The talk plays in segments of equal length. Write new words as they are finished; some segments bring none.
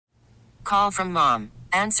call from mom.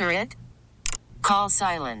 Answer it. Call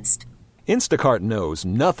silenced. Instacart knows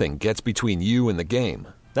nothing gets between you and the game.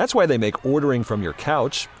 That's why they make ordering from your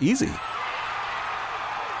couch easy.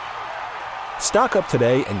 Stock up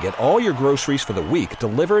today and get all your groceries for the week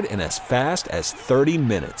delivered in as fast as 30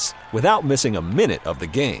 minutes without missing a minute of the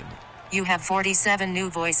game. You have 47 new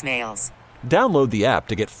voicemails. Download the app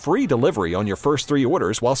to get free delivery on your first 3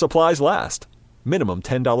 orders while supplies last. Minimum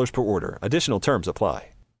 $10 per order. Additional terms apply.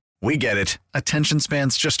 We get it. Attention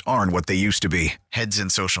spans just aren't what they used to be. Heads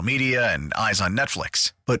in social media and eyes on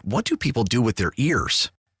Netflix. But what do people do with their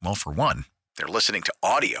ears? Well, for one, they're listening to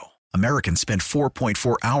audio. Americans spend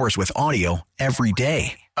 4.4 hours with audio every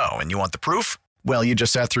day. Oh, and you want the proof? Well, you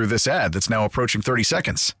just sat through this ad that's now approaching 30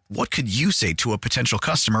 seconds. What could you say to a potential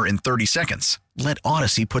customer in 30 seconds? Let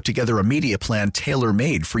Odyssey put together a media plan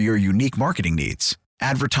tailor-made for your unique marketing needs.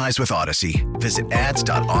 Advertise with Odyssey. Visit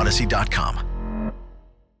ads.odyssey.com.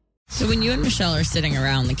 So when you and Michelle are sitting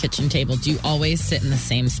around the kitchen table, do you always sit in the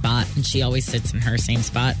same spot and she always sits in her same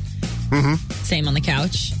spot? Mm-hmm. Same on the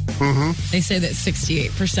couch? Mm-hmm. They say that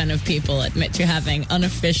 68% of people admit to having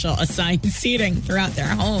unofficial assigned seating throughout their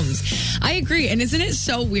homes. I agree. And isn't it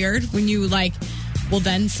so weird when you will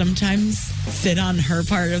then sometimes sit on her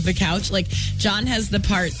part of the couch? Like John has the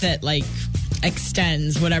part that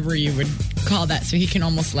extends, whatever you would call that, so he can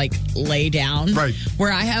almost lay down. Right.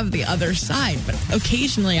 Where I have the other side, but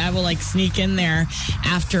occasionally I will sneak in there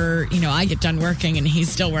after I get done working and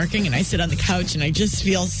he's still working, and I sit on the couch and I just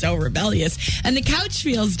feel so rebellious. And the couch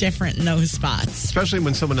feels different in those spots, Especially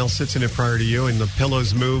when someone else sits in it prior to you and the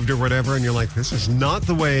pillow's moved or whatever, and you're like, this is not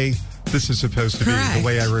the way this is supposed to be, the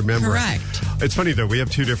way I remember Correct. it. It's funny, though. We have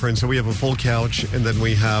two different. So we have a full couch, and then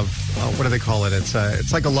we have, what do they call it?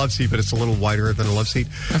 It's like a love seat, but it's a little wider than a love seat.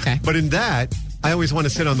 Okay. But in that, I always want to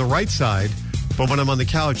sit on the right side. But when I'm on the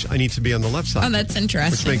couch, I need to be on the left side. Oh, that's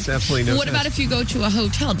interesting. Which makes absolutely no sense. What about if you go to a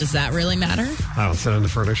hotel? Does that really matter? I don't sit on the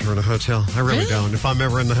furniture in a hotel. I really don't. If I'm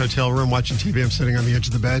ever in the hotel room watching TV, I'm sitting on the edge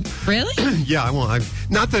of the bed. Really? Yeah, I won't.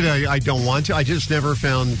 Not that I don't want to. I just never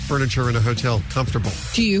found furniture in a hotel comfortable.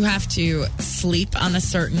 Do you have to sleep on a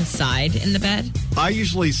certain side in the bed? I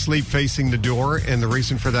usually sleep facing the door, and the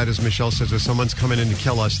reason for that is Michelle says if someone's coming in to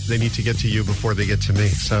kill us, they need to get to you before they get to me.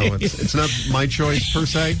 So it's not my choice per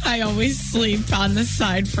se. I always sleep on the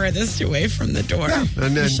side furthest away from the door. Yeah.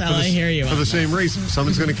 And then Michelle, I hear you. For the same reason.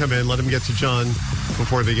 Someone's going to come in, let them get to John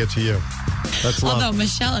before they get to you. That's love. Although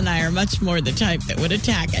Michelle and I are much more the type that would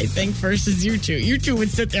attack, I think, versus you two. You two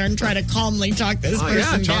would sit there and try to calmly talk this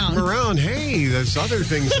person talk down. them around. Hey, there's other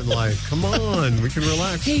things in life. Come on, we can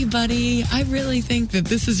relax. Hey, buddy, I really think that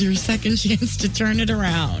this is your second chance to turn it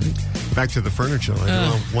around. Back to the furniture.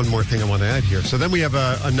 One more thing I want to add here. So then we have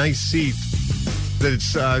a nice seat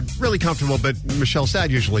that's really comfortable, but Michelle's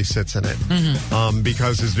dad usually sits in it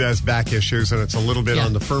because he has back issues, and it's a little bit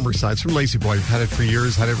on the firmer side. It's from Lazy Boy. I've had it for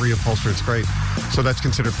years, had it reupholstered. It's great. So that's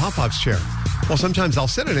considered Pop-Pop's chair. Well, sometimes I'll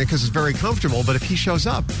sit in it because it's very comfortable, but if he shows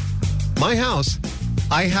up, my house,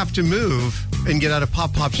 I have to move and get out of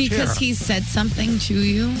Pop-Pop's chair. Because he said something to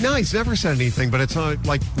you? No, he's never said anything, but it's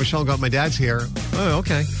like Michelle got my dad's hair. Oh,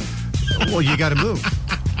 okay. Well, you got to move.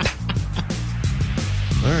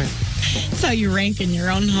 All right. That's how you rank in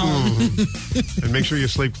your own home. And make sure you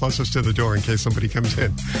sleep closest to the door in case somebody comes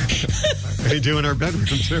in. They do in our bedroom,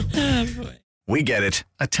 too. Oh, boy. We get it.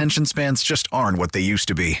 Attention spans just aren't what they used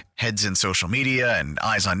to be. Heads in social media and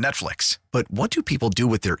eyes on Netflix. But what do people do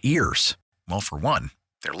with their ears? Well, for one,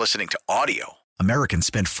 they're listening to audio. Americans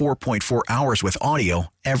spend 4.4 hours with audio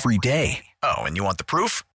every day. Oh, and you want the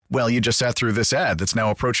proof? Well, you just sat through this ad that's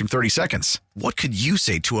now approaching 30 seconds. What could you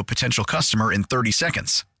say to a potential customer in 30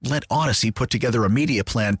 seconds? Let Odyssey put together a media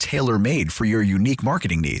plan tailor-made for your unique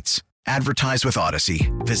marketing needs. Advertise with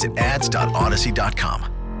Odyssey. Visit ads.odyssey.com.